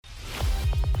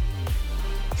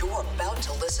about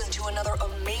to listen to another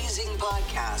amazing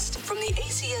podcast from the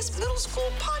ACS Middle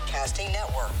School Podcasting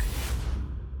Network.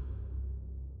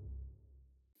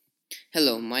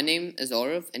 Hello, my name is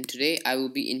Aurav, and today I will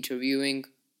be interviewing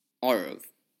Aurav,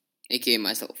 aka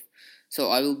myself. So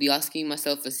I will be asking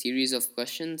myself a series of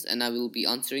questions, and I will be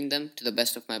answering them to the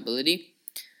best of my ability.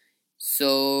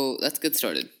 So let's get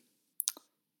started.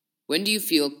 When do you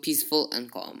feel peaceful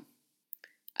and calm?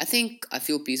 I think I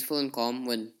feel peaceful and calm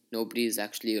when nobody is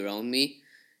actually around me.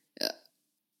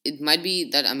 It might be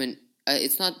that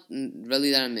it's not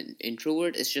really that I'm an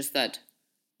introvert. It's just that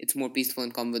it's more peaceful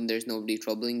and calm when there's nobody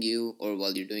troubling you, or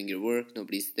while you're doing your work,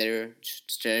 nobody's there just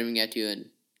staring at you and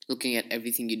looking at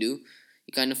everything you do.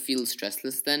 You kind of feel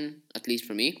stressless then, at least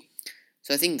for me.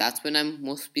 So I think that's when I'm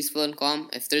most peaceful and calm.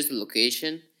 If there's a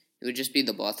location, it would just be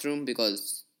the bathroom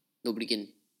because nobody can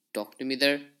talk to me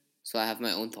there. So I have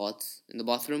my own thoughts in the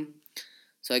bathroom.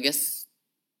 So I guess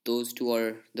those two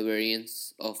are the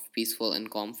variants of peaceful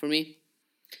and calm for me.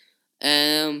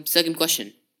 Second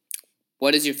question.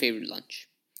 What is your favorite lunch?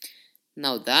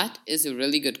 Now that is a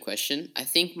really good question. I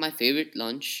think my favorite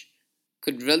lunch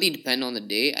could really depend on the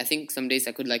day. I think some days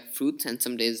I could like fruits and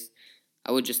some days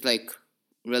I would just like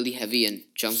really heavy and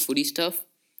junk foody stuff.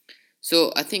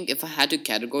 So I think if I had to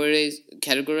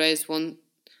categorize one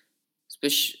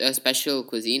special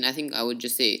cuisine, I think I would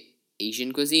just say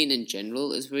Asian cuisine in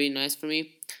general is very nice for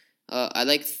me. I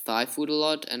like Thai food a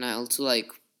lot, and I also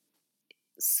like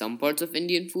some parts of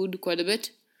Indian food quite a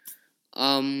bit.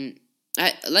 Um,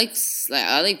 I like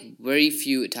very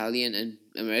few Italian and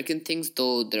American things,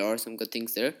 though there are some good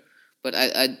things there. But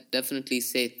I definitely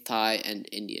say Thai and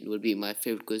Indian would be my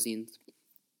favorite cuisines.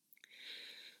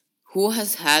 Who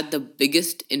has had the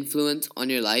biggest influence on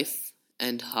your life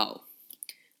and how?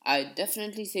 I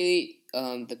definitely say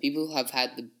the people who have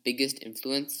had the biggest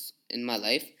influence in my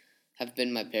life have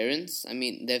been my parents. I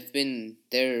mean, they've been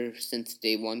there since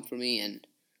day one for me and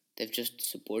they've just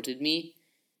supported me.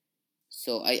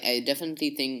 So I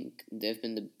definitely think they've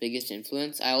been the biggest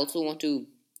influence.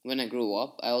 When I grow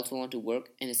up, I also want to work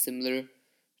in a similar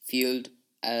field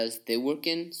as they work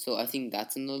in. So I think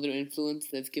that's another influence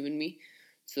they've given me.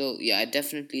 So yeah, I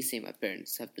definitely say my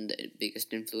parents have been the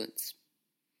biggest influence.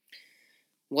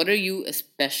 What are you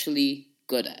especially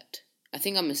good at? I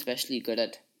think I'm especially good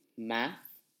at math.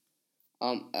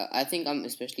 I think I'm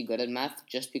especially good at math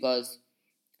just because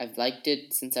I've liked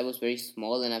it since I was very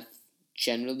small and I've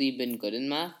generally been good in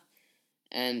math.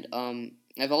 And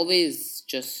I've always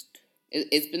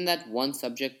it's been that one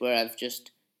subject where I've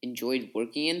just enjoyed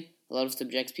working in. A lot of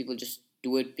subjects people just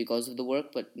do it because of the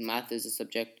work, but math is a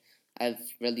subject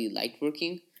I've really liked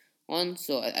working on.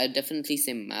 So I definitely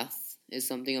say math is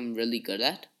something I'm really good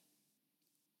at.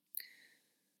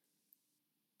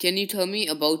 Can you tell me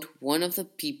about one of the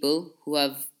people who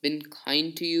have been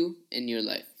kind to you in your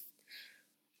life?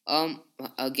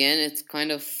 Again, it's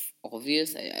kind of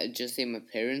obvious. I just say my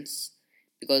parents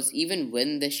because even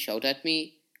when they shout at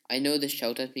me, I know they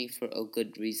shout at me for a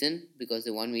good reason because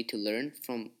they want me to learn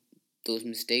from those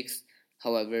mistakes,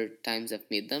 however times I've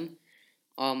made them.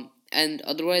 And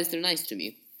otherwise they're nice to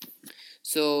me.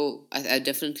 So I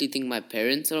definitely think my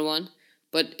parents are one.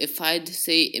 But if I'd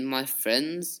say in my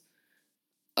friends,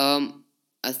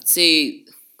 I'd say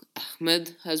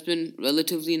Ahmed has been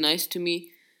relatively nice to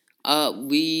me.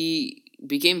 We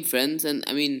became friends, and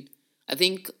I mean, I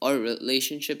think our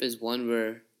relationship is one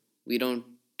where we don't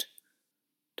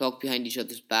talk behind each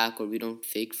other's back or we don't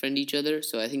fake friend each other.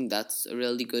 So I think that's a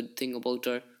really good thing about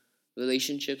our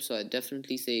relationship. So I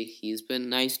definitely say he's been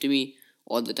nice to me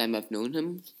all the time I've known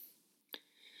him.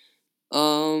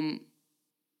 Um,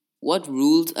 what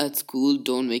rules at school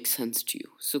don't make sense to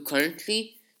you? So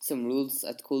currently, some rules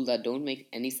at school that don't make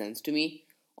any sense to me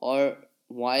are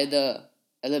why the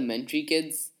elementary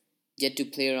kids get to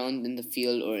play around in the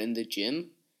field or in the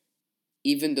gym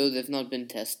even though they've not been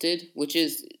tested, which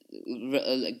is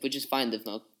fine. They've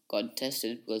not got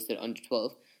tested because they're under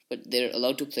 12, but they're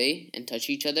allowed to play and touch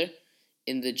each other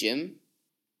in the gym,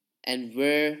 and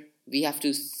where we have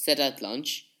to sit at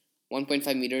lunch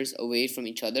 1.5 meters away from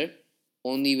each other,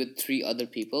 only with three other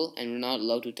people, and we're not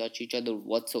allowed to touch each other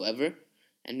whatsoever.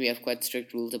 And we have quite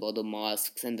strict rules about the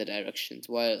masks and the directions,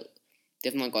 while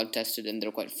they've not got tested and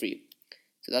they're quite free.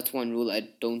 So that's one rule I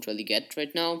don't really get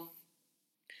right now.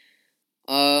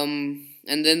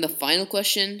 And then the final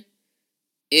question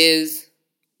is,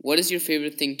 what is your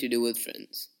favorite thing to do with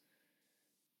friends?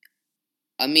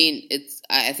 I mean,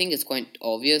 I think it's quite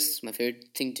obvious. My favorite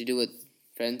thing to do with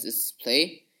friends is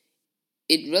play.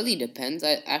 It really depends.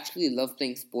 I actually love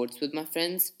playing sports with my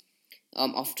friends.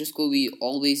 After school, we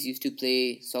always used to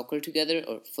play soccer together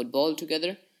or football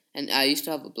together, and I used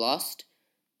to have a blast.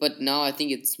 But now I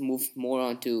think it's moved more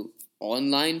onto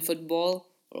online football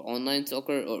or online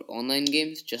soccer or online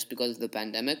games just because of the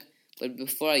pandemic. But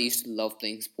before I used to love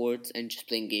playing sports and just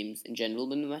playing games in general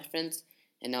with my friends,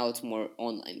 and now it's more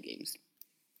online games.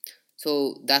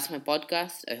 So that's my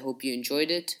podcast. I hope you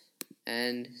enjoyed it,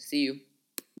 and see you.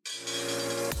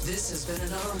 This has been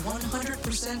another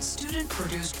 100%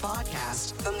 student-produced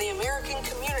podcast from the American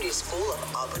Community School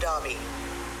of Abu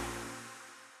Dhabi.